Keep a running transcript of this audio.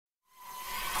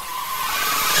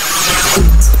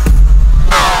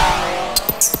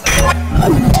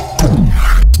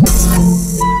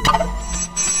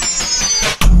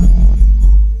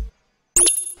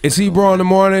It's Ebro in the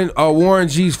morning. Warren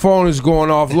G's phone is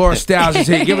going off. Laura Styles is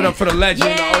here. Give it up for the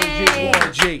legend, the OG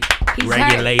Warren G. He's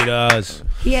Regulators. Hurt.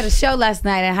 He had a show last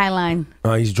night at Highline.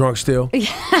 He's drunk still?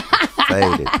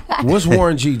 Faded. What's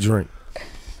Warren G drink?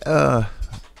 I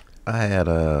had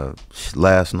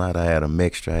last night I had a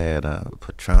mixture. I had a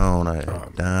Patron, I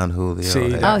had Don Julio,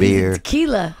 I had beer.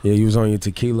 Tequila. Yeah, you was on your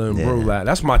tequila and brew.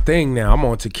 That's my thing now. I'm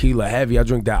on tequila heavy. I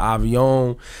drink that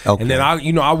Avion. Okay. And then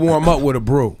I warm up with a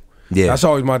brew. Yeah. That's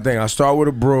always my thing. I start with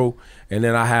a brew and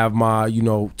then I have my,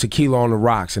 tequila on the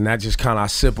rocks, and that just kind of I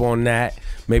sip on that,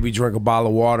 maybe drink a bottle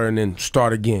of water and then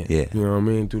start again. Yeah. You know what I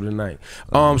mean? Through the night.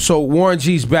 So Warren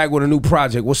G's back with a new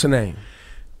project. What's the name?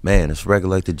 Man, it's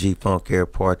Regulate the G-Funk Air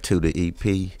Part 2, the EP.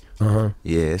 Yeah,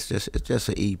 it's just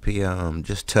an EP.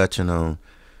 Just touching on,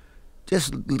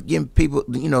 just getting people.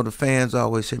 The fans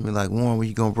always hit me like, Warren, when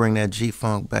you gonna bring that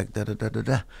G-Funk back? Da da da da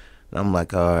da. And I'm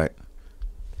like, all right,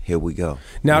 here we go.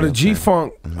 Now the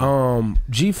G-Funk,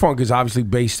 G-Funk is obviously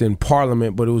based in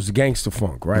Parliament, but it was gangster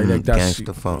funk, right? Like that's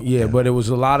gangster funk. Yeah, but it was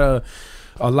a lot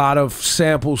of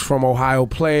samples from Ohio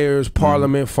Players,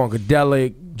 Parliament,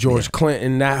 Funkadelic, George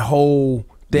Clinton. That whole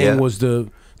thing was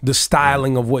the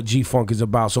styling of what G-Funk is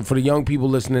about. So for the young people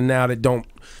listening now that don't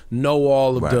know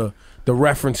all of the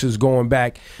references going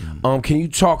back, can you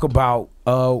talk about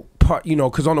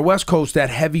because on the West Coast, that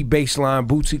heavy bass line,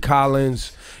 Bootsy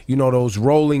Collins, those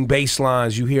rolling bass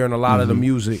lines you hear in a lot of the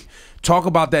music. Talk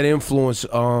about that influence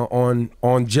on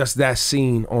just that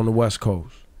scene on the West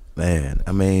Coast. Man,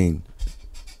 I mean,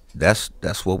 that's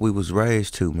what we was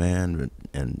raised to, man,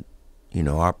 and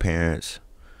our parents,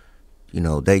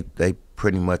 they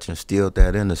pretty much instilled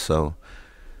that in us. So,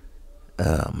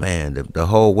 man, the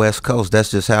whole West Coast,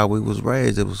 that's just how we was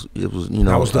raised. It was a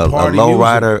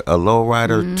low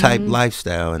rider type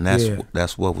lifestyle, and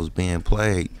that's what was being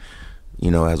played,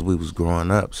 as we was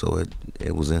growing up. So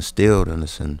it was instilled in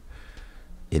us, and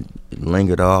it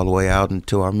lingered all the way out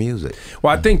into our music.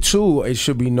 Well, I think too, it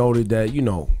should be noted that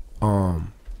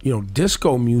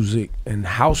disco music and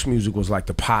house music was like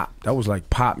the pop. That was like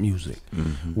pop music.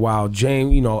 While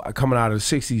James, coming out of the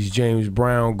 60s, James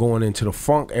Brown going into the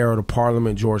funk era, the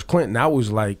Parliament, George Clinton, that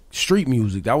was like street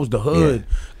music. That was the hood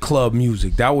club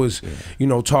music. That was,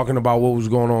 talking about what was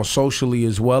going on socially,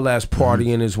 as well as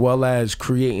partying, as well as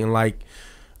creating like,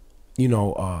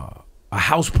 a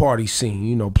house party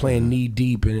scene, playing Knee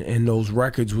Deep, and those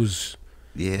records was...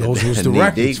 Yeah, those was the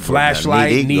records.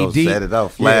 Flashlight, Knee Deep. Set it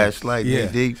off. Flashlight, Knee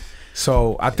Deep.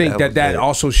 So I think that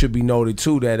also should be noted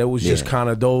too. That it was just kind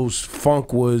of those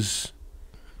funk was,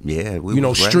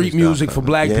 street music for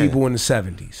black people in the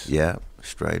 '70s. Yeah,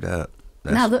 straight up.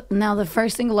 Now the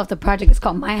first single off the project is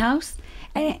called My House,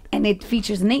 and it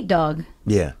features Nate Dogg.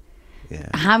 Yeah.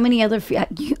 How many other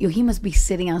he must be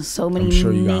sitting on so many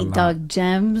Nate Dogg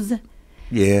gems.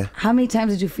 Yeah. How many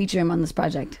times did you feature him on this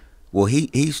project? Well,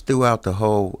 he's throughout the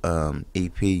whole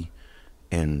EP,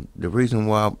 and the reason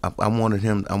why I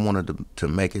wanted to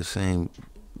make it seem,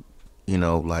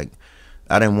 like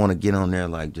I didn't want to get on there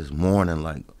like just mourning,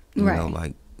 like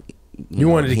like you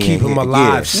wanted to keep him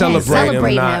alive, celebrate him,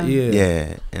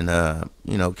 and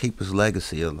keep his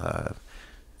legacy alive,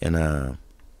 and I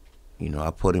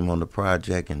put him on the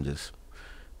project and just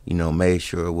made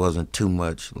sure it wasn't too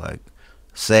much like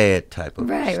sad type of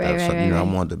stuff. So I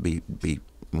wanted to be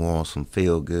more on some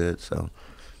feel good, so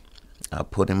I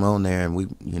put him on there, and we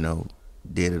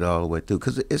did it all the way through,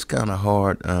 because it's kind of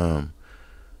hard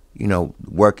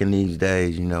working these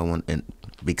days, and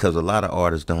because a lot of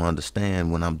artists don't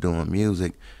understand when I'm doing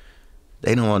music,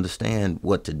 they don't understand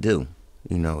what to do.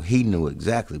 He knew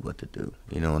exactly what to do,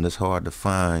 and it's hard to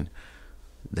find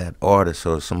that artist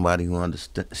or somebody who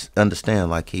understand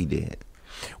like he did.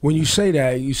 When you say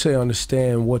that, you say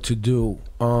understand what to do.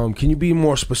 Can you be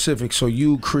more specific? So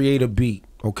you create a beat,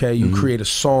 okay? You create a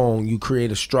song. You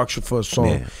create a structure for a song.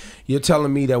 Yeah. You're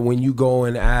telling me that when you go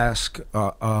and ask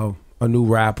a new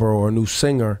rapper or a new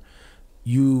singer,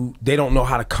 they don't know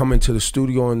how to come into the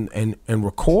studio and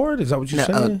record? Is that what you're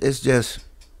saying? It's just,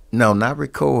 no, not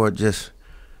record. Just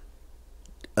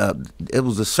it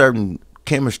was a certain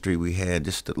chemistry we had,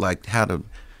 just like how to.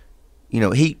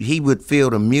 He would feel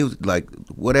the music, like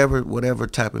whatever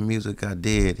type of music I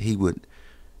did, he would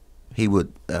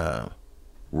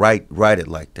write it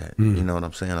like that. You know what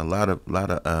I'm saying? A lot of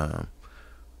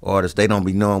artists, they don't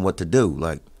be knowing what to do.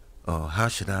 Like, oh, how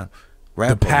should I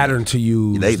rap? The pattern to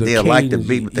use. They'll like the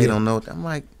beat, but they don't know. I'm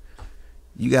like,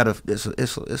 you gotta.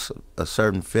 It's a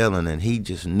certain feeling, and he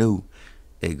just knew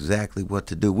exactly what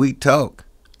to do. We talk,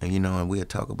 and we'd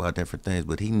talk about different things,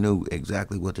 but he knew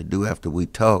exactly what to do after we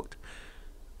talked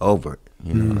over it,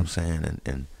 you know what I'm saying,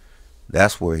 and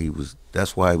that's where he was.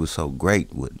 That's why he was so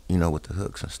great with with the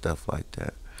hooks and stuff like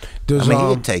that. Does, I mean,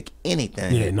 he'd take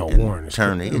anything. Yeah, no, Warren.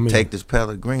 He'd take this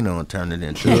Pellegrino and turn it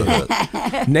into a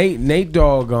hook. Nate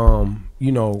Dogg,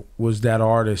 was that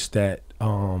artist that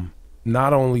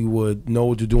not only would know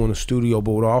what to do in the studio,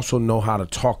 but would also know how to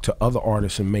talk to other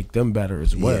artists and make them better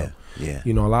as well. Yeah.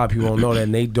 A lot of people don't know that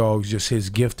Nate Dogg's just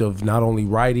his gift of not only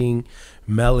writing,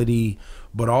 melody,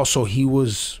 but also he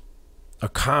was a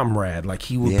comrade. Like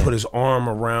he would put his arm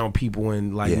around people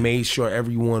and made sure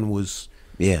everyone was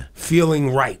feeling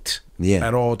right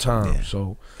at all times. Yeah.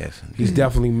 So he's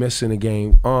definitely missing the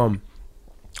game.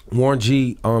 Warren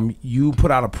G, you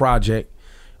put out a project,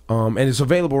 and it's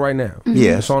available right now.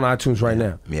 Yeah, it's on iTunes right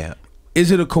now. Yeah. Is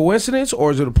it a coincidence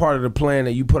or is it a part of the plan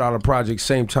that you put out a project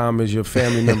same time as your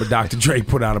family member Dr. Dre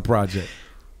put out a project?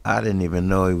 I didn't even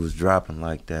know he was dropping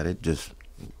like that.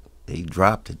 He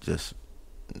dropped it just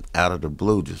out of the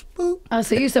blue, just boop. Oh,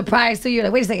 so you're surprised too? You're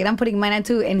like, wait a second, I'm putting mine out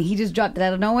too, and he just dropped it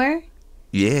out of nowhere?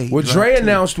 Yeah. Well, Dre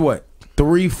announced what?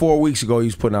 3-4 weeks ago he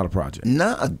was putting out a project.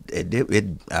 No, I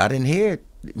didn't hear it.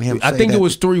 I think it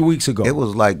was 3 weeks ago. It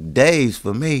was like days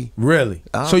for me. Really?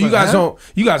 So you guys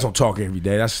don't talk every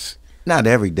day. That's not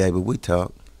every day, but we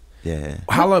talk. Yeah.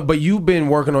 How long? But you've been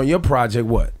working on your project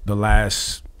what? The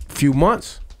last few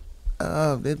months?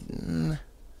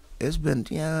 It's been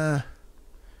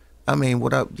I mean,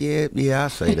 what up? Yeah, I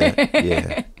say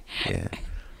that.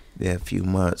 yeah, a few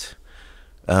months.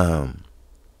 I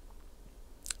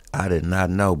did not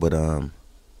know, but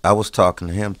I was talking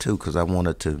to him too because I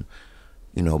wanted to,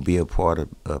 be a part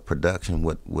of production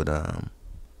with the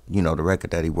record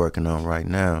that he's working on right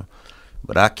now.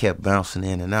 But I kept bouncing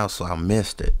in and out, so I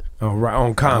missed it. Oh, right,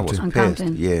 on Compton. I was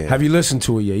pissed. Yeah. Have you listened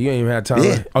to it yet? You ain't even had time.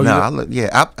 Yeah.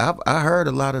 Oh, I heard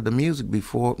a lot of the music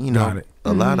before.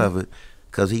 A lot of it,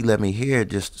 because he let me hear it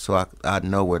just so I'd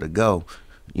know where to go.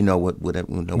 When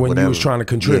you was trying to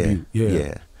contribute.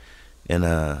 Yeah. And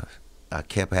I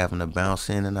kept having to bounce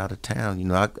in and out of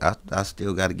town. I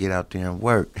still got to get out there and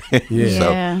work. Yeah.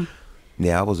 So,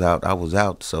 I was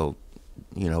out. So,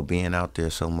 being out there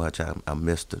so much, I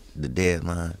missed the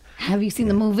deadline. Have you seen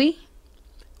the movie?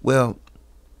 Well,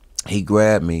 he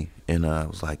grabbed me and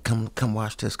was like, "Come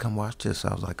watch this. Come watch this."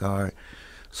 I was like, "All right."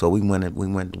 So we went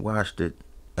and watched it.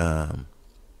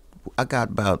 I got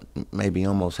about maybe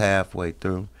almost halfway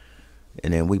through,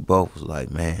 and then we both was like,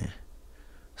 "Man," I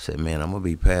said, "Man, I'm gonna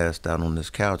be passed out on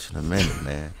this couch in a minute,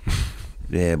 man."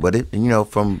 Yeah, but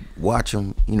from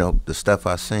watching, the stuff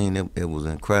I seen, it was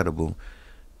incredible,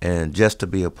 and just to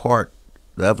be a part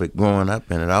of it, growing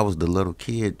up in it, I was the little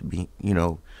kid,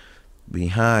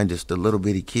 behind just a little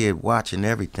bitty kid watching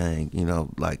everything,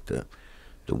 like the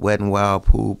Wet n Wild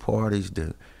pool parties,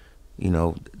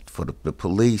 for the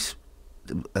police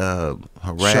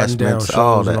harassments,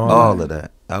 all of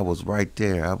that. I was right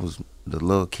there. I was the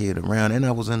little kid around, and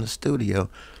I was in the studio,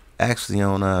 actually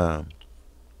on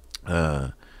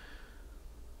I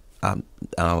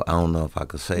don't know if I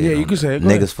could say it. Yeah, you can say it.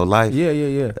 Niggas for Life.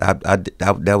 Yeah.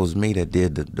 That was me that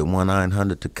did the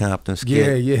 1-900 to Compton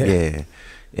skit. Yeah.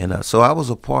 And so I was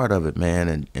a part of it,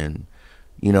 man. And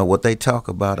what they talk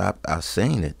about, I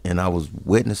seen it, and I was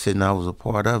witnessing, and I was a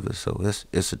part of it. So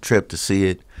it's a trip to see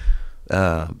it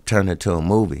turn into a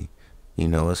movie.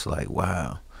 It's like,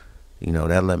 wow.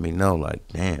 That let me know, like,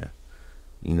 damn.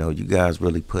 You guys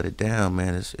really put it down,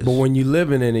 man. It's but when you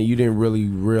living in it, you didn't really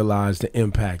realize the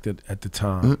impact at the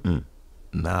time.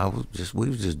 Nah, we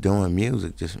was just doing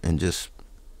music, just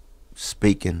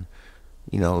speaking,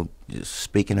 just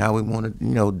speaking how we wanted,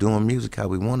 doing music how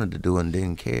we wanted to do, and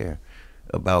didn't care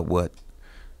about what,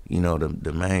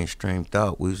 the mainstream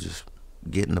thought. We was just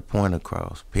getting the point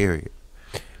across. Period.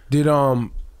 Did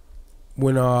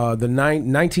when the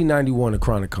 1991 The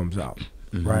Chronic comes out.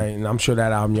 Mm-hmm. Right, and I'm sure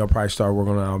that album y'all probably started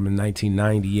working on the album in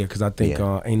 1990, because I think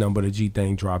Ain't Nothing But a G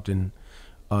Thing dropped in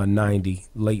 90,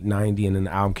 late 90, and then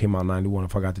the album came out in 91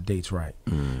 if I got the dates right.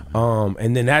 Mm-hmm.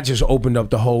 And then that just opened up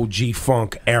the whole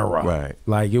G-Funk era. Right.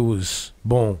 Like it was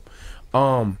boom.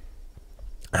 How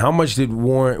much did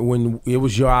Warren, when it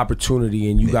was your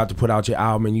opportunity and you got to put out your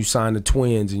album and you signed the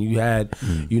Twins and you had,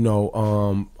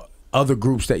 other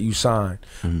groups that you signed,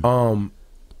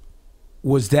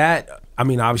 was that, I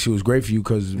mean, obviously it was great for you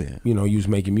because, you was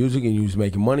making music and you was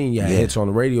making money and you had hits on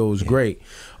the radio. It was great.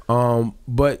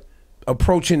 But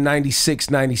approaching 96,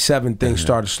 97, things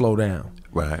started to slow down.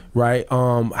 Right.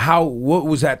 What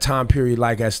was that time period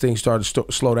like as things started to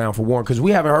slow down for Warren? Because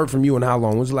we haven't heard from you in how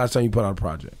long? When's the last time you put out a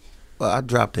project? Well, I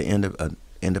dropped an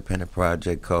independent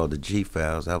project called the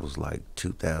G-Files. That was like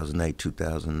 2008,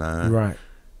 2009. Right.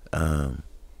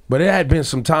 But it had been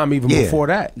some time even before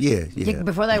that. Yeah.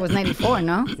 Before that was 94,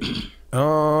 no?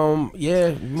 Yeah,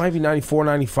 it might be 94,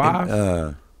 95.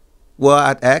 And, well,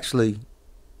 I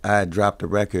had dropped the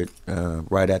record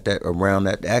right at that, around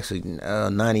that, actually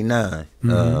 99.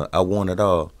 I Want It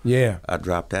All. Yeah. I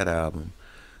dropped that album.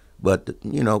 But,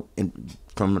 you know,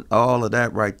 from all of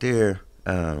that right there,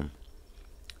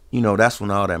 you know, that's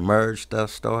when all that merge stuff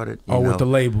started. You know? With the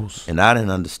labels. And I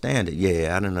didn't understand it.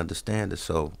 Yeah, I didn't understand it.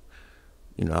 So,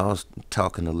 you know, I was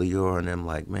talking to Leor and them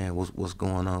like, man, what's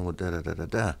going on with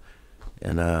da-da-da-da-da?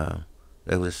 And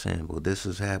they were saying, well, this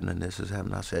is happening, this is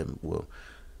happening. I said, well,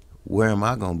 where am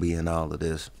I going to be in all of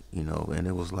this? You know, and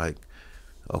it was like,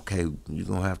 okay, you're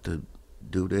going to have to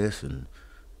do this and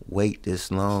wait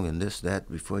this long and this,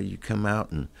 that before you come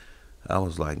out. And I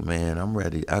was like, man, I'm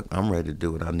ready. I'm ready to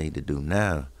do what I need to do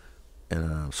now.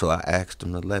 And so I asked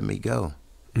them to let me go.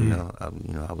 You know,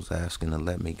 I was asking to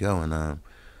let me go. And,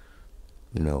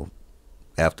 you know,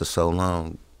 after so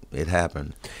long, it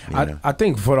happened. I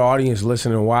think for the audience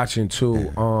listening and watching too,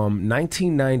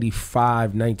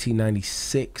 1995,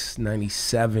 1996,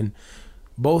 97,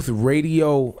 both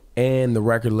radio and the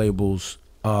record labels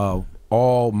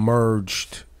all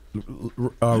merged.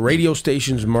 Radio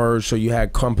stations merged, so you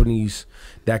had companies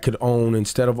that could own,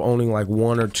 instead of owning like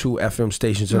 1 or 2 FM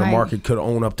stations in a market, could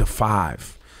own up to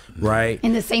 5. Right?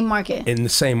 In the same market. In the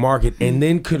same market, and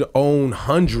then could own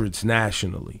hundreds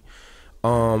nationally.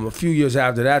 A few years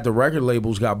after that, the record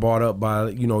labels got bought up by,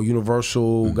 you know,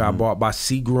 Universal, got bought by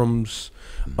Seagram's,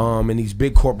 and these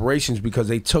big corporations, because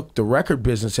they took the record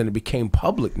business and it became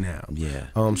public now.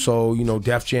 Yeah. So, you know,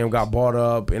 Def Jam got bought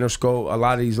up, Interscope, a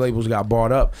lot of these labels got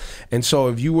bought up. And so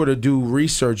if you were to do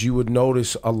research, you would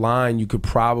notice a line you could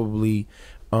probably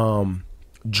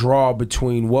draw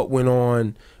between what went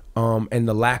on and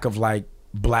the lack of like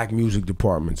black music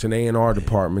departments and A&R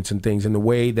departments and things, and the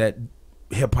way that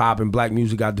hip hop and black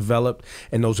music got developed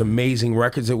and those amazing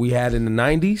records that we had in the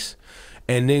 90s,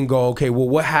 and then go, okay, well,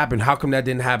 what happened? How come that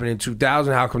didn't happen in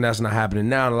 2000? How come that's not happening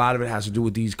now? And a lot of it has to do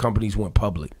with these companies went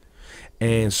public.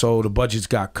 And so the budgets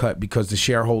got cut because the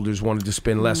shareholders wanted to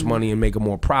spend less money and make it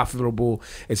more profitable,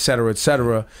 et cetera, et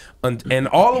cetera. And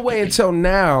all the way until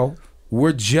now,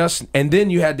 we're just, and then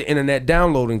you had the internet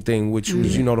downloading thing, which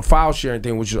was, you know, the file sharing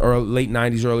thing, which was late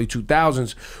 90s, early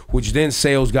 2000s, which then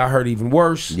sales got hurt even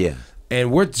worse. Yeah. And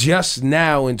we're just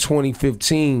now in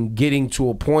 2015 getting to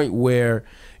a point where,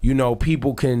 you know,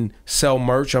 people can sell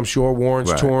merch. I'm sure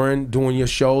Warren's touring, doing your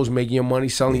shows, making your money,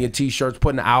 selling your T-shirts,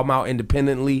 putting the album out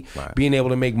independently, being able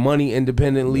to make money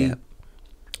independently,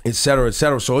 et cetera, et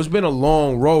cetera. So it's been a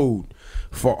long road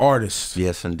for artists.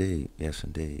 Yes, indeed. Yes,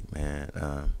 indeed,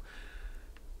 man.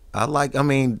 I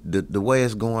mean, the way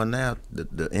it's going now,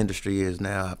 the industry is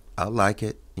now, I like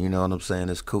it. You know what I'm saying?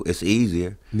 It's cool. It's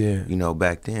easier. Yeah. You know,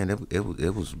 back then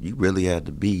it was you really had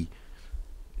to be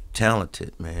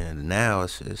talented, man. Now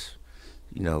it's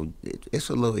you know, it's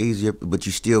a little easier, but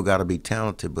you still got to be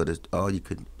talented. But it's all you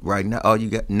could right now. All you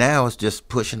got now is just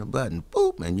pushing a button,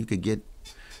 boop, and you could get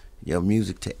your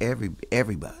music to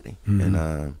everybody.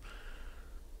 And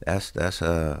that's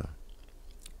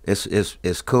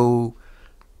it's cool.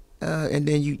 And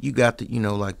then you got the, you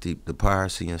know, like the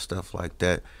piracy and stuff like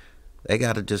that. They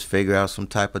got to just figure out some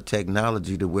type of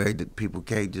technology to where that people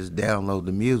can't just download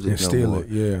the music and no steal more. it.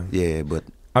 Yeah, yeah. But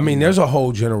I mean, there's a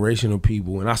whole generation of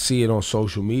people, and I see it on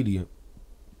social media.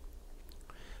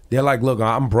 They're like, "Look,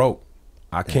 I'm broke.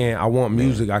 I can't. I want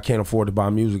music. I can't afford to buy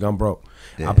music. I'm broke.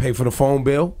 I pay for the phone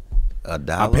bill. $1.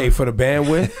 I pay for the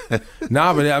bandwidth.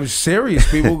 Nah, but I'm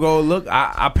serious. People go, look,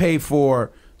 I pay for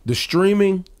the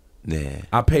streaming. Yeah.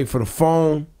 I pay for the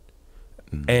phone,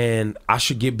 and I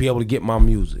should be able to get my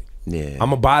music. Yeah. I'm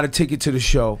gonna buy the ticket to the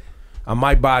show. I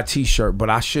might buy a T-shirt,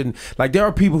 but I shouldn't. Like, there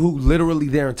are people who literally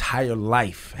their entire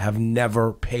life have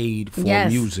never paid for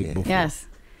music before. Yes.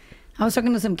 I was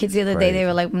talking to some kids the other day. They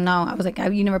were like, no. I was like,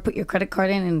 you never put your credit card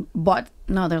in and bought?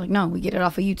 No, they're like, no, we get it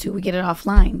off of YouTube. We get it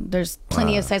offline. There's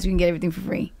plenty of sites we can get everything for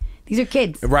free. These are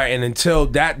kids. Right, and until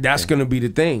that's going to be the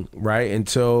thing, right?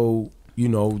 Until, you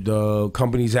know, the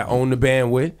companies that own the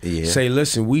bandwidth say,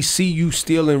 listen, we see you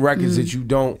stealing records that you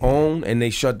don't own, and they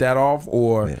shut that off,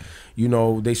 or, you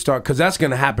know, they start, because that's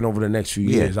going to happen over the next few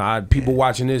years. People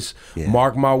watching this,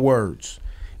 mark my words.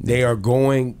 They are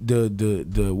going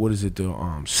the what is it, the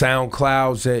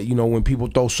SoundClouds that, you know, when people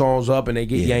throw songs up and they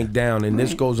get yanked down, and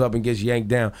this goes up and gets yanked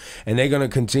down, and they're gonna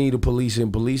continue to police it.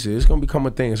 It's gonna become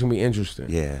a thing. It's gonna be interesting.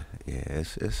 Yeah,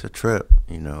 it's a trip,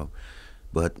 you know,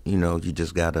 but you know, you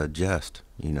just gotta adjust,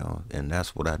 you know, and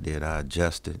that's what I did. I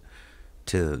adjusted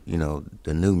to, you know,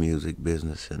 the new music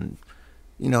business, and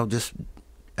you know, just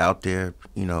out there,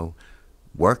 you know,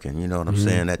 working. You know what I'm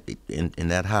saying? That in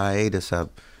that hiatus, I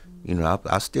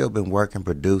still been working,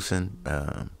 producing,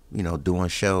 you know, doing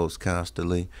shows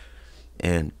constantly,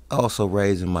 and also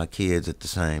raising my kids at the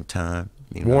same time.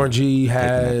 You know, Warren G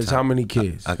has how many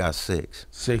kids? I got 6.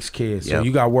 6 kids. Yep. So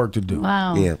you got work to do.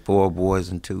 Wow. Yeah, 4 boys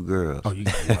and 2 girls. Oh, you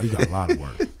got a lot of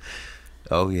work.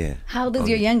 Oh yeah. How old is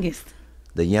your youngest?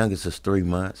 The youngest is 3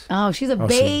 months. Oh, she's a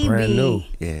She's baby. brand new.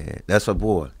 Yeah, that's a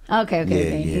boy. Okay.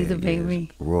 Yeah, He's a baby.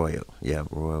 Royal. Yeah,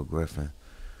 Royal Griffin.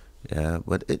 Yeah,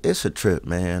 but it's a trip,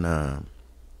 man.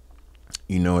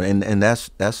 You know, and that's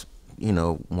you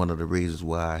know, one of the reasons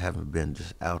why I haven't been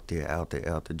just out there,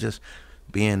 just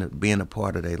being a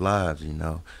part of their lives, you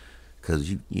know, because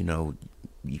you know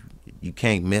you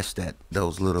can't miss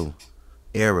those little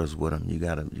eras with them. You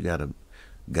gotta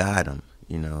guide them.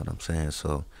 You know what I'm saying?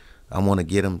 So I want to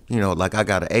get them. You know, like I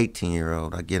got an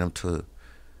 18-year-old. I get him to,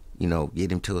 you know,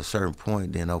 get him to a certain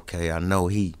point. Then okay, I know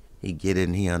he get it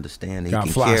and he understand. He Gotta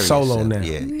can fly carry solo himself. now.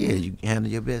 Yeah. You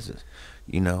handle your business.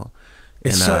 You know.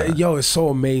 It's it's so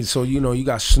amazing. So you know, you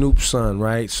got Snoop's son,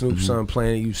 right? Snoop's son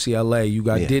playing at UCLA. You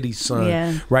got Diddy's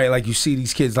son, right? Like you see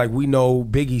these kids. Like we know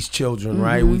Biggie's children,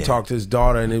 right? We talked to his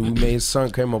daughter, and then we made his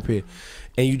son came up here,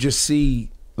 and you just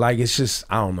see like it's just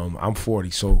I don't know. I'm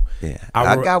 40, so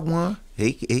I got one.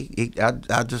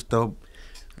 I just don't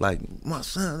like my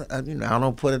son. You know, I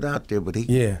don't put it out there, but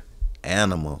he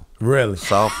animal. Really,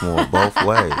 sophomore both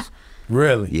ways.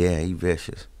 Really, yeah, he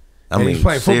vicious. I and mean, he's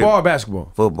playing football or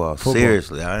basketball? Football.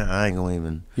 Seriously, I ain't gonna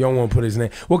even. You don't want to put his name.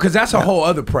 Well, because that's a whole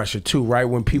other pressure too, right?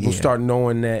 When people start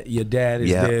knowing that your dad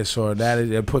is this or that,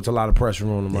 it puts a lot of pressure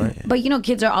on them, right? But you know,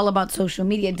 kids are all about social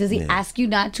media. Does he ask you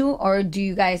not to, or do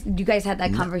you guys have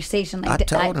that conversation? Like I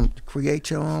told him create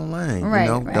your own lane. Right, you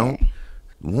know, right. Don't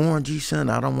Warren G son.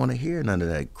 I don't want to hear none of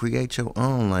that. Create your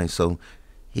own lane. So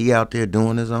he out there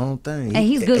doing his own thing, and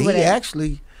he's good with it. He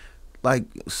actually. Like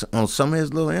on some of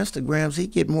his little Instagrams, he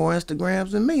get more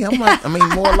Instagrams than me. I'm like, I mean,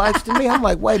 more likes than me. I'm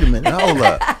like, wait a minute, hold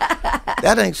up,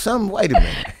 that ain't something. Wait a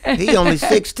minute, he only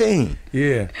 16.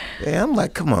 Yeah. I'm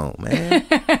like, come on, man,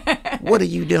 what are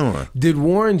you doing? Did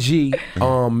Warren G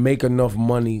make enough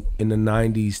money in the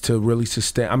 '90s to really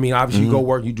sustain? I mean, obviously you go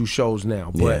work, you do shows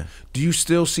now, but do you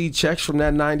still see checks from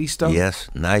that '90s stuff? Yes,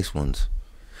 nice ones.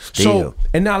 Still. So,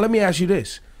 and now let me ask you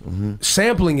this.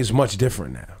 Sampling is much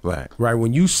different now. Right.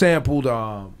 When you sampled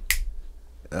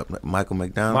Michael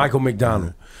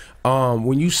McDonald.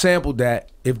 When you sampled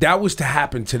that, if that was to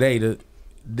happen today,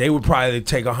 they would probably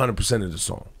take 100% of the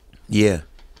song. Yeah.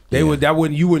 They would.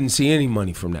 You wouldn't see any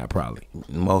money from that probably.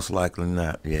 Most likely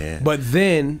not. Yeah. But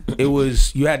then it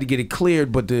was you had to get it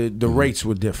cleared, but the rates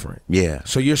were different. Yeah.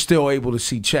 So you're still able to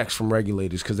see checks from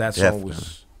regulators because that song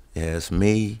was. Yeah, it's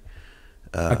me.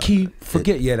 I keep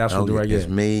forget. That's what the regulators.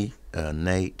 It's me,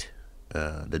 Nate,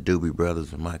 the Doobie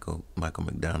Brothers, and Michael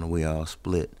McDonald. We all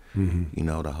split. You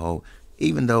know, the whole.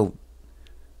 Even though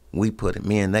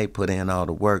me and Nate put in all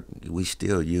the work, we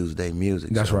still use their music.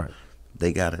 That's right.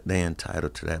 They got it. They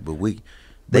entitled to that, but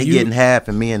they getting half,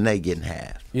 and me and Nate getting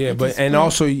half. Yeah,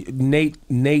 also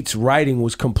Nate's writing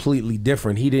was completely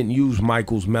different. He didn't use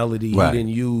Michael's melody. Right. He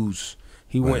didn't use.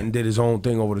 He went and did his own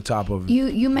thing over the top of it.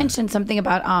 You mentioned something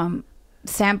about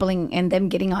sampling and them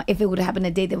getting if it would happen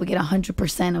today, they would get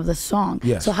 100% of the song.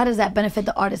 Yes. So how does that benefit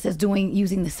the artist that's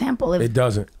using the sample? If it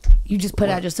doesn't. You just put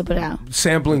out just to put out.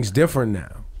 Sampling's different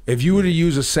now. If you were to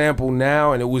use a sample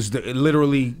now, and it was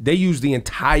literally they used the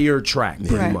entire track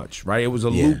pretty much, right? It was a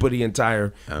loop of the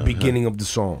entire beginning of the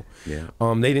song. Yeah.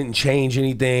 They didn't change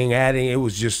anything, adding. It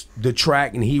was just the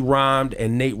track, and he rhymed,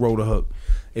 and Nate wrote a hook.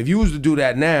 If you was to do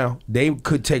that now, they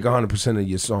could take 100% of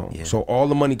your song. Yeah. So all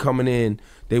the money coming in,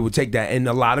 they would take that. And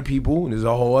a lot of people, and there's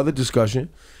a whole other discussion,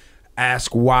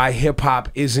 ask why hip hop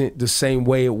isn't the same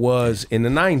way it was in the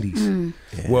 90s.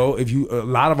 Yeah. Well, a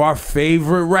lot of our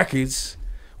favorite records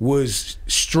was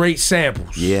straight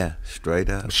samples. Yeah, straight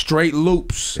up. Straight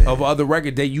loops of other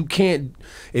records that you can't,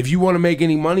 if you want to make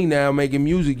any money now making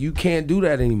music, you can't do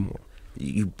that anymore.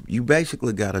 You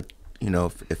basically got to,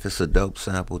 if it's a dope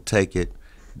sample, take it,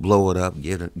 blow it up,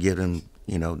 get them,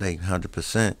 they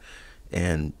 100%,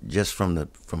 and just from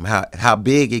how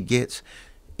big it gets,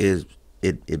 is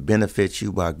it benefits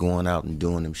you by going out and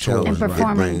doing them shows. And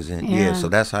performing. It brings in, so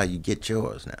that's how you get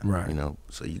yours now. Right.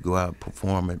 So you go out,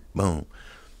 perform it, boom,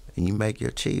 and you make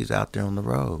your cheese out there on the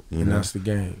road. And that's the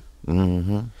game.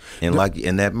 Mm-hmm.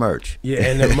 And that merch. Yeah,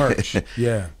 and that merch.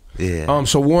 Yeah. Yeah.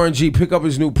 So Warren G, pick up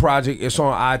his new project. It's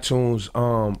on iTunes.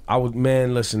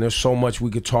 Listen, there's so much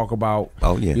we could talk about.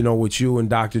 Oh yeah. With you and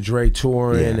Dr. Dre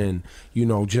touring, and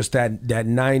just that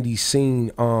 90s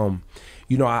scene.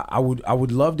 I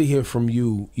would love to hear from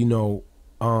you.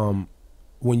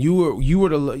 When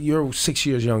you're 6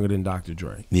 years younger than Dr.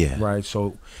 Dre. Yeah. Right.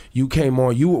 So you came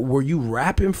on. Were you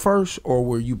rapping first or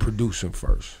were you producing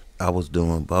first? was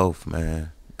doing both,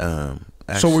 man.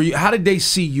 So were you? How did they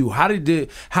see you? How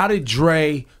did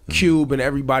Dre, Cube, and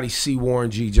everybody see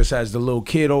Warren G just as the little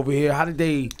kid over here? How did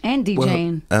they? And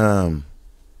DJing. Well,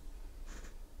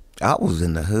 I was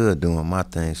in the hood doing my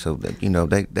thing, so that, you know,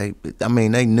 they I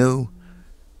mean, they knew,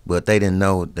 but they didn't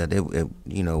know that it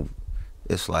you know,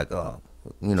 it's like,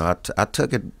 you know, I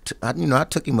took it, I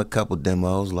took him a couple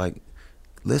demos, like,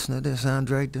 listen to this,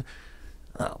 Andre.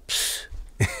 Oh, psh.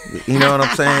 You know what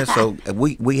I'm saying? So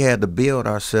we had to build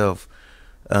ourselves,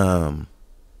 you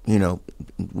know,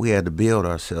 we had to build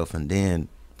ourselves and then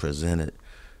present it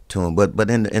to him.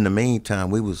 But in the meantime,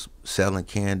 we was selling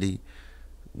candy,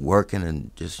 working,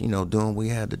 and just, you know, doing what we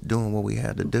had to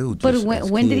do. But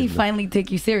when did he finally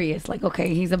take you serious? Like,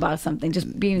 okay, he's about something.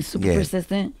 Just being super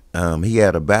persistent. He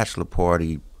had a bachelor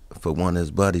party for one of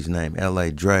his buddies named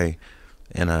L.A. Dre,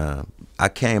 and I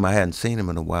came. I hadn't seen him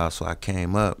in a while, so I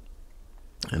came up,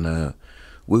 and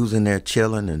we was in there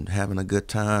chilling and having a good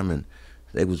time, and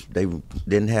they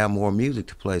didn't have more music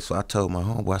to play, so I told my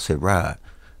homeboy, I said, Rod,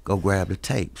 go grab the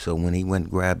tape. So when he went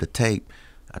and grabbed the tape,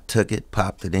 I took it,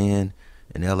 popped it in.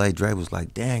 And L.A. Dre was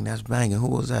like, dang, that's banging. Who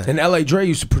was that? And L.A. Dre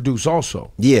used to produce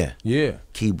also. Yeah. Yeah.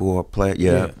 Keyboard player,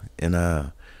 yeah.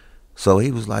 And so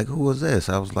he was like, who was this?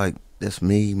 I was like, that's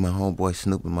me, my homeboy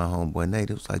Snoop, and my homeboy Nate.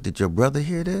 He was like, did your brother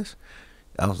hear this?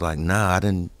 I was like, nah, I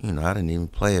didn't even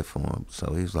play it for him.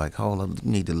 So he was like, hold on,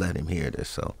 you need to let him hear this.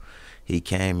 So he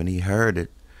came and he heard it.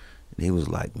 And he was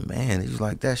like, man, he was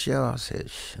like, that's y'all. I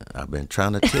said, I've been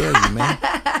trying to tell you, man.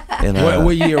 And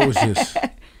what year was this?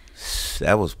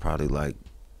 That was probably like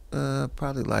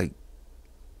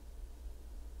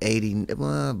 80,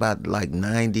 about like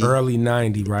 90. Early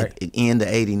 90, right? End of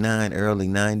 89, early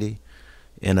 90.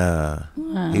 And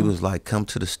wow. He was like, come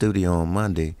to the studio on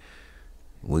Monday.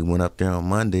 We went up there on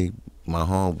Monday. My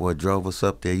homeboy drove us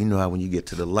up there. You know how when you get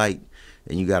to the light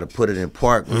and you got to put it in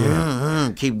park,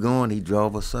 keep going. He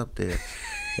drove us up there.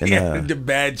 And, the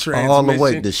bad transmission. All the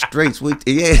way, the streets. We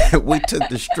took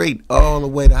the street all the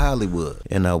way to Hollywood.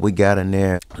 And we got in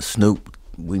there. Snoop,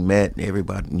 we met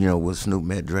everybody, you know, with Snoop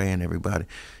met Dre and everybody.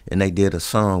 And they did a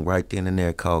song right then and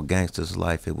there called Gangsta's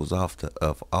Life. It was off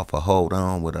of Hold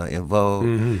On with En Vogue.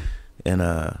 Mm-hmm.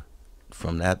 And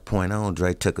from that point on,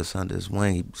 Dre took us under his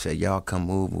wing. He said, y'all come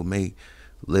move with me,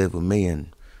 live with me.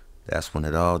 And that's when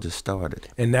it all just started.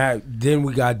 And then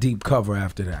we got Deep Cover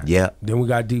after that. Yeah. Then we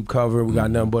got Deep Cover. We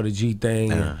got Nothing But a G Thing.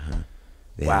 Yeah.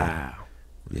 Wow.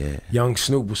 Yeah. Young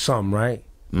Snoop was something, right?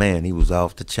 Man, he was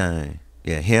off the chain.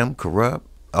 Yeah, him, Corrupt,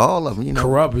 all of them. You know,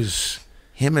 Corrupt is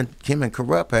him and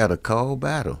Corrupt had a cold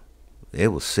battle. It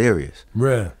was serious.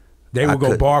 Really? They would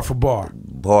go bar for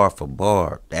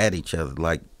bar at each other.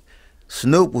 Like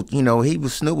Snoop was, you know,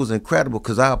 Snoop was incredible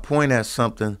because I'll point at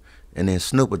something. And then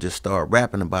Snoop would just start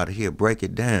rapping about it. He'll break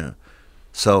it down.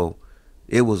 So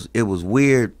it was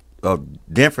weird or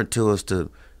different to us to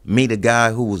meet a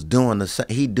guy who was doing the same.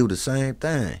 He'd do the same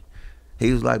thing.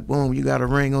 He was like, boom, you got a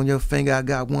ring on your finger. I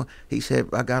got one. He said,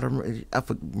 I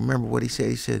remember what he said.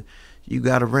 He said, you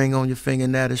got a ring on your finger,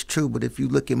 and that is true. But if you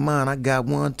look at mine, I got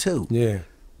one too. Yeah.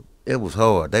 It was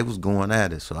hard. They was going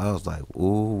at it. So I was like,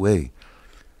 ooh, wait.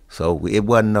 So it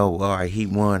wasn't no, all right, he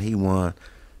won.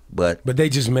 But they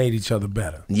just made each other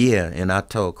better. Yeah, and I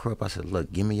told Krupp, I said,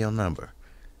 look, give me your number.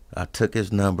 I took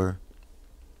his number,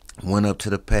 went up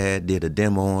to the pad, did a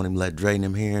demo on him, let Dre and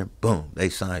them hear him. Boom, they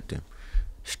signed him.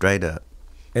 Straight up.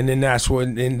 And then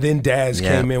then Daz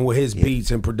came in with his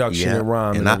beats and production and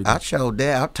rhyme. And I showed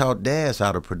Daz, I taught Daz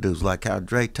how to produce. Like how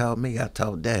Dre taught me, I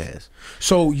taught Daz.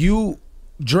 So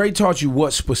Dre taught you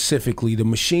what specifically? The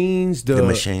machines? The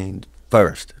machine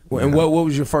first. And what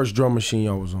was your first drum machine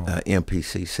y'all was on?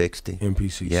 MPC 60.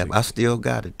 MPC 60. Yeah, I still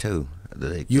got it too.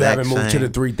 You haven't moved to the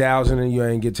 3000 and you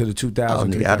ain't get to the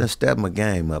 2000? I done stepped my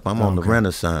game up. I'm on the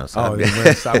Renaissance. Oh, the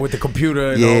Renaissance with the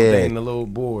computer and all that and the little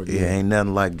board. Yeah, ain't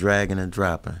nothing like dragging and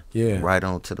dropping. Yeah. Right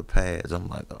onto the pads. I'm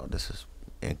like, oh, this is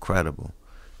incredible.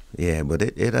 Yeah, but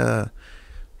it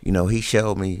you know, he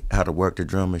showed me how to work the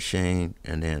drum machine,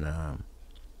 and then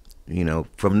you know,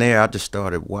 from there I just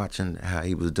started watching how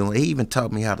he was doing. He even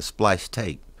taught me how to splice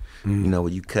tape. You know,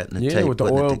 when you cutting the tape. Yeah, with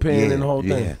the oil pen and the whole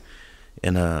thing. Yeah.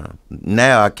 And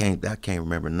now I can't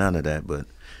remember none of that, but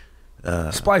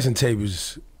splicing tape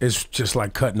is just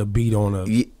like cutting a beat on a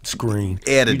screen.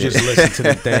 You just listen to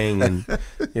the thing and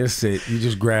that's it. You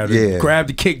just grab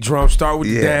the kick drum, start with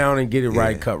the down and get it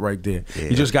right, cut right there. Yeah.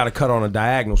 You just got to cut on a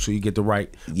diagonal so you get the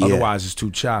right. Otherwise, it's too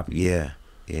choppy.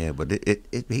 Yeah, but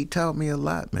he taught me a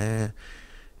lot, man,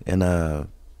 and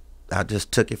I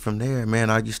just took it from there,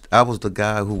 man. I was the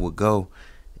guy who would go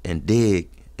and dig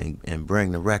and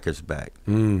bring the records back.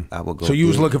 I would go. So you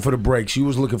was looking for the breaks. You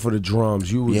was looking for the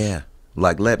drums. You was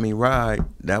like Let Me Ride.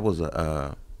 That was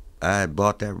a I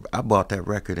bought that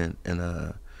record in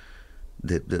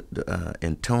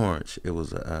Torrance. It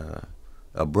was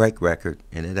a break record,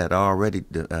 and it had already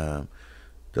the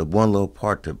one little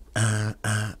part that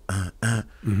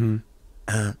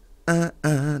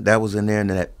was in there, and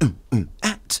that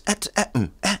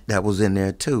that was in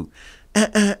there too.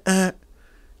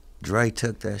 Dre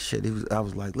took that shit. I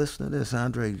was like, listen to this,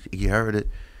 Andre. He heard it.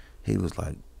 He was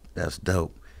like, that's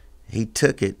dope. He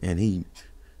took it and he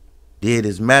did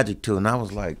his magic to it, and I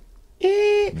was like,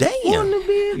 damn,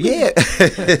 yeah.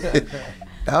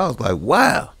 I was like,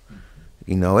 wow.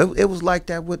 You know, it was like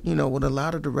that with with a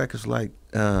lot of the records, like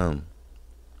the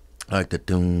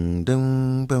doom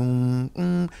doom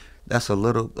boom. That's a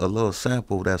little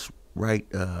sample that's right.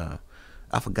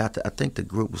 I forgot. I think the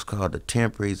group was called the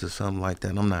Temporaries or something like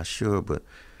that. I'm not sure, but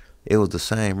it was the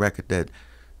same record that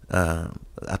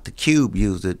the Cube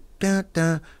used it. Dun,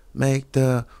 dun, make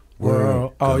the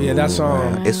world. Oh yeah, that's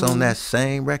on. It's on that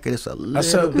same record. It's a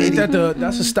little bitty.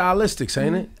 That's a stylistics,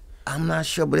 ain't it? I'm not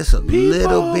sure, but it's a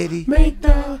little bitty. Make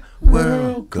the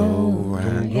world go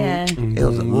round. Yeah. It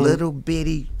was a little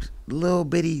bitty little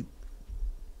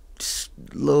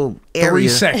area. 3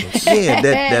 seconds. Yeah,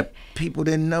 that people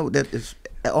didn't know that it's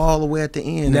all the way at the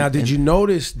end. Now, did you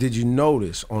notice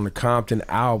on the Compton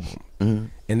album,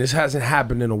 and this hasn't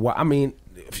happened in a while, I mean,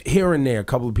 here and there, a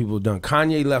couple of people have done.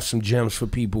 Kanye left some gems for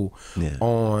people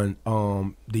on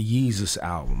the Yeezus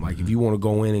album. Like, if you want to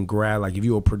go in and grab, like if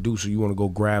you're a producer, you want to go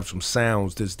grab some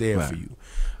sounds that's there for you.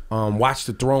 Watch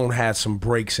the Throne had some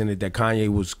breaks in it that Kanye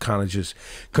was kind of just,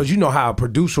 because you know how a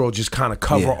producer will just kind of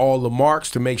cover all the marks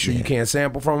to make sure you can't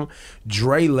sample from them.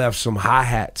 Dre left some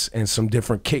hi-hats and some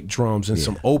different kick drums and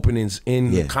some openings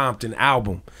in the Compton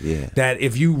album that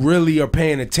if you really are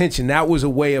paying attention, that was a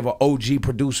way of an OG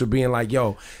producer being like,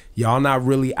 yo, y'all not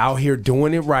really out here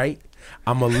doing it right.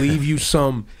 I'm going to leave you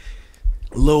some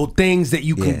little things that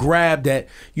you can grab that,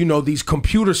 you know, these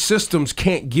computer systems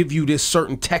can't give you this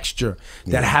certain texture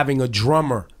that having a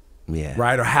drummer,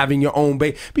 right, or having your own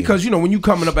bass. Because, you know, when you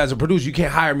coming up as a producer, you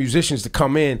can't hire musicians to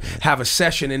come in, have a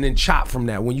session, and then chop from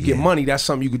that. When you get money, that's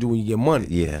something you could do when you get money.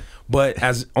 Yeah. But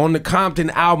as on the Compton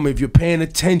album, if you're paying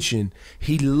attention,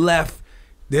 he left,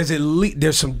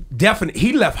 there's some definite,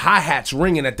 he left hi-hats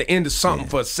ringing at the end of something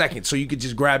for a second so you could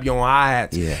just grab your own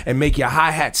hi-hats and make your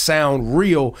hi-hat sound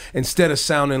real instead of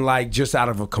sounding like just out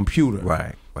of a computer.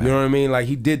 Right. You know what I mean? Like,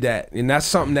 he did that, and that's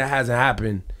something that hasn't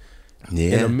happened.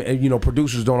 Yeah. And, you know,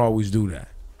 producers don't always do that.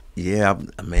 Yeah,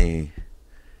 I mean,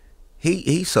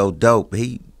 he's so dope.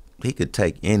 He could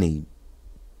take any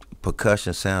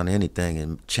percussion sound, anything,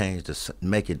 and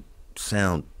make it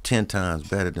sound 10 times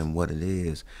better than what it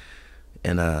is.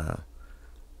 And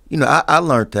you know, I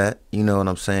learned that, you know what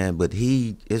I'm saying, but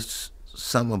it's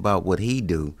something about what he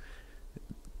do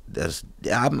that's,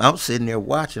 I'm sitting there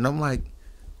watching, I'm like,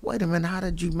 wait a minute, how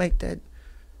did you make that?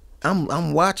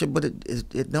 I'm watching, but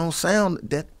it don't sound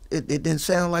that, it didn't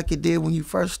sound like it did when you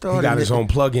first started. He got his own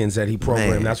plugins that he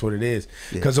programmed. Man. That's what it is.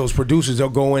 Because those producers, they'll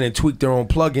go in and tweak their own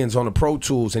plugins on the Pro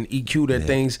Tools and EQ their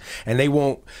things, and they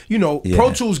won't, you know,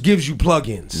 Pro Tools gives you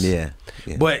plugins.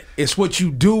 But it's what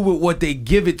you do with what they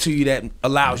give it to you that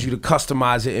allows you to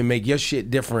customize it and make your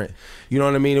shit different. You know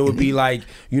what I mean? It would be like,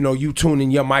 you know, you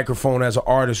tuning your microphone as an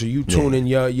artist, or you tuning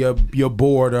your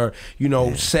board, or, you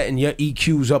know, setting your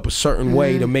EQs up a certain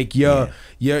way to make your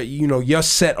you know, your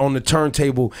set on the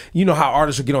turntable. You know how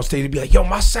artists will get on stage and be like, yo,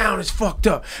 my sound is fucked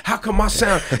up. How come my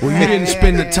sound? Well, you didn't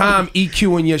spend the time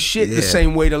EQing your shit the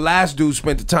same way the last dude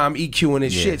spent the time EQing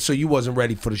his shit, so you wasn't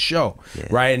ready for the show,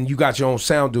 right? And you got your own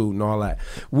sound dude and all that.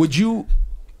 Would you,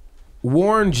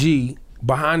 Warren G,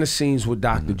 behind the scenes with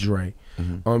Dr. Dre,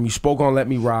 you spoke on Let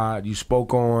Me Ride, you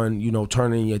spoke on, you know,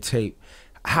 turning your tape.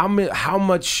 How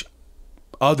much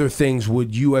other things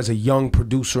would you, as a young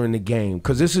producer in the game,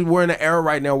 because we're in an era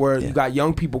right now where you got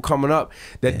young people coming up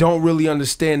that don't really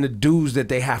understand the dues that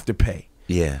they have to pay.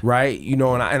 Right? You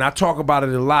know, and I talk about it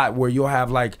a lot, where you'll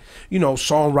have, like, you know,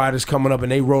 songwriters coming up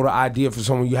and they wrote an idea for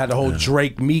someone. You had the whole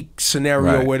Drake Meek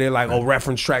scenario where they're like, oh,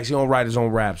 reference tracks, he don't write his own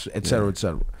raps, et cetera, et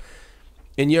cetera.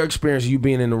 In your experience, you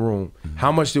being in the room,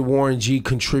 how much did Warren G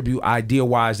contribute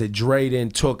idea-wise that Dre then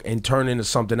took and turned into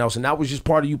something else, and that was just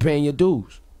part of you paying your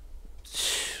dues?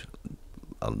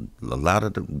 A lot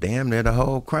of damn near the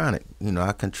whole Chronic, you know,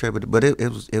 I contributed, but it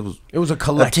was a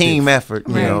collective, a team effort,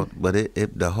 you know. But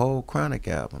the whole Chronic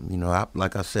album, you know,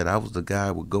 like I said, I was the guy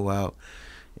who would go out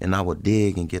and I would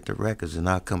dig and get the records, and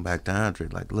I'd come back to Andre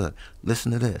like, look,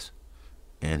 listen to this,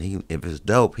 and if it's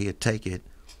dope, he'd take it,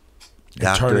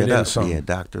 doctor it up,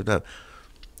 doctor it up.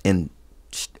 and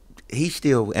he's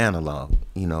still analog.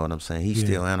 You know what I'm saying? He's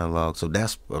still analog. So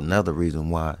that's another reason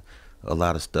why a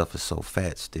lot of stuff is so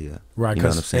fat still. Right. You know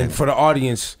what I'm saying? And for the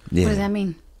audience, what does that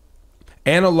mean?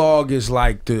 Analog is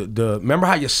like the remember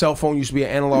how your cell phone used to be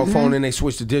an analog phone and they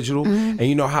switched to digital, and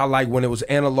you know how like when it was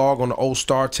analog on the old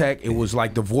StarTech, it was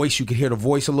like the voice, you could hear the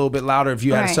voice a little bit louder if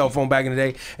you had a cell phone back in the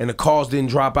day, and the calls didn't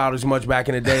drop out as much back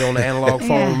in the day on the analog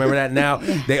phone. Remember that? Now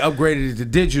they upgraded it to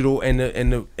digital, and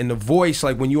the voice,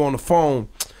 like when you on the phone,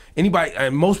 anybody,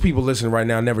 most people listening right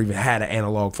now never even had an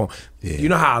analog phone. You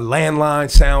know how a landline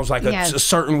sounds like a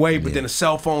certain way, but then a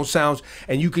cell phone sounds,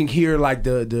 and you can hear like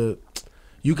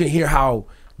you can hear how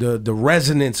the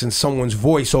resonance in someone's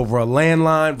voice over a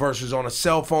landline versus on a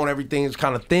cell phone, everything is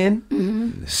kind of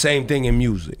thin. Same thing in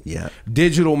music.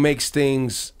 Digital makes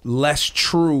things less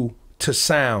true to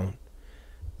sound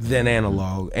than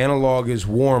analog. Analog is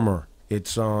warmer.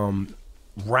 It's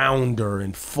rounder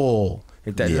and full.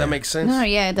 Does that make sense? No,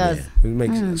 yeah, it does. It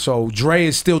makes so Dre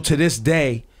is still to this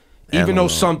day, even though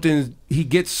he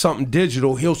gets something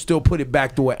digital, he'll still put it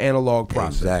back through an analog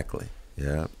process. Exactly.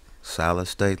 Yeah. Solid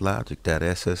state logic, that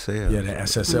SSL. Yeah, the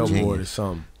SSL board is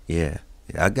something. Yeah.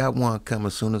 I got one coming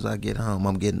as soon as I get home.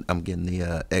 I'm getting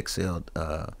the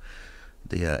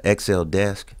XL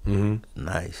desk.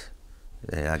 Nice.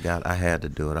 Yeah, I had to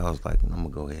do it. I was like, I'm gonna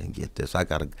go ahead and get this. I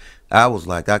gotta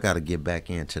get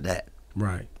back into that.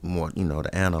 Right. More,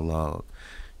 the analog.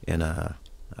 And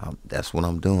that's what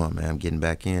I'm doing, man. I'm getting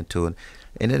back into it.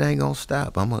 And it ain't gonna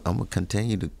stop. I'm gonna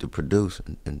continue to produce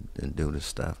and do this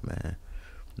stuff, man.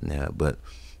 Yeah, but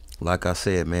like I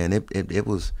said, man, it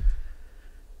was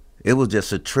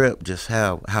just a trip, just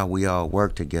how we all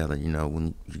work together.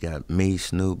 When you got me,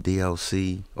 Snoop,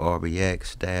 DLC,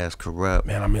 RBX, Daz, Corrupt.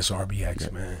 Man, I miss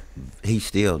RBX, man. He's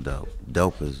still dope.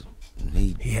 Dope as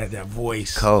he had that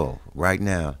voice. Cold right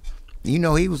now.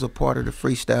 He was a part of the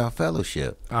Freestyle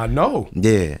Fellowship. I know.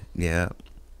 Yeah.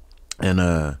 And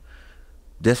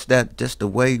just the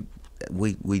way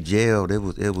we gelled, it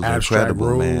was Abstract incredible,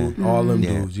 Rude, man. All them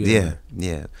dudes, yeah.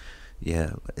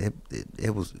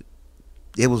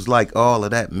 It was like all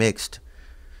of that mixed,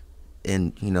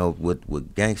 and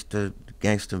with gangster.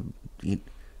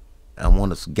 I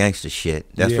want some gangster shit.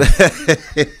 That's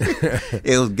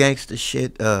it was gangster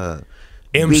shit.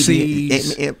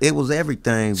 MCs. It was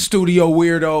everything. Studio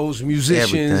weirdos,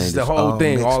 musicians, the whole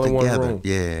thing, all in one room.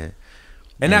 Yeah.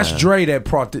 And that's Dre that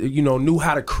brought knew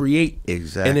how to create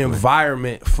an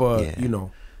environment for,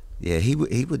 Yeah, he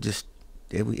would just,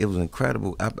 it was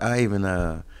incredible. I even,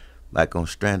 like on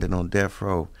Stranded on Death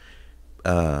Row,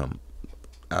 I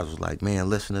was like,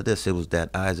 man, listen to this. It was that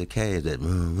Isaac Hayes, that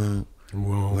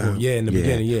yeah, in the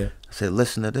beginning, yeah. I said,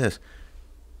 listen to this.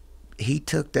 He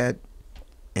took that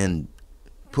and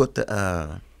put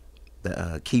the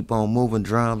keep on moving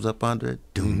drums up under it.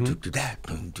 I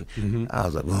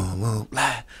was like, boom, boom,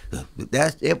 blah.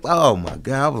 That's it. Oh my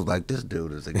God, I was like, this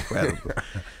dude is incredible.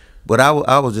 But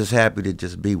I was just happy to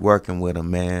just be working with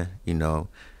him, man.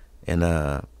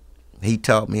 And he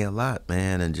taught me a lot,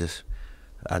 man. And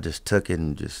I just took it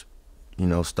and just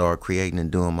started creating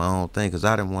and doing my own thing, because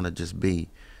I didn't want to just be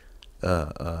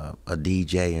a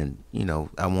DJ, and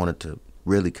I wanted to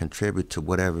really contribute to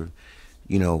whatever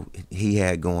he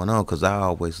had going on, because I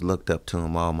always looked up to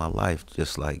him all my life,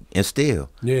 just like, and still,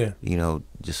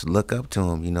 just look up to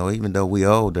him, even though we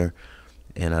older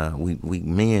and we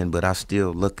men, but I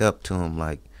still look up to him.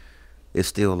 Like, it's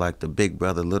still like the big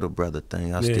brother, little brother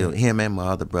thing. Still, him and my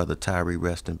other brother Tyree,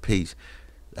 rest in peace.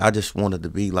 I just wanted to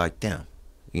be like them,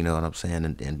 you know what I'm saying,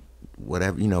 and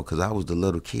whatever, because I was the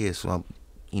little kid, so I'm,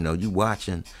 you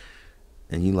watching.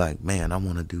 And you like, man, I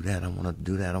want to do that. I want to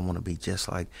do that. I want to be just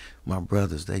like my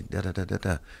brothers. They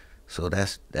da-da-da-da-da. So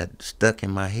that stuck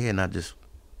in my head, and I just,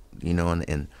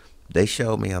 and they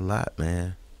showed me a lot,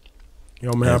 man.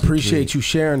 Yo, man, I appreciate you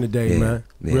sharing today, man.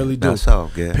 Really do. That's all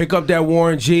good. Pick up that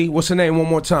Warren G. What's the name one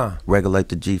more time? Regulate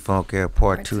the G-Funk Air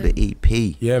Part 2, the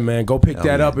EP. Yeah, man. Go pick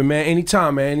that up. And, man,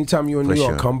 anytime you in New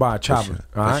York, come by, chopper.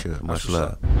 For sure. Much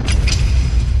love.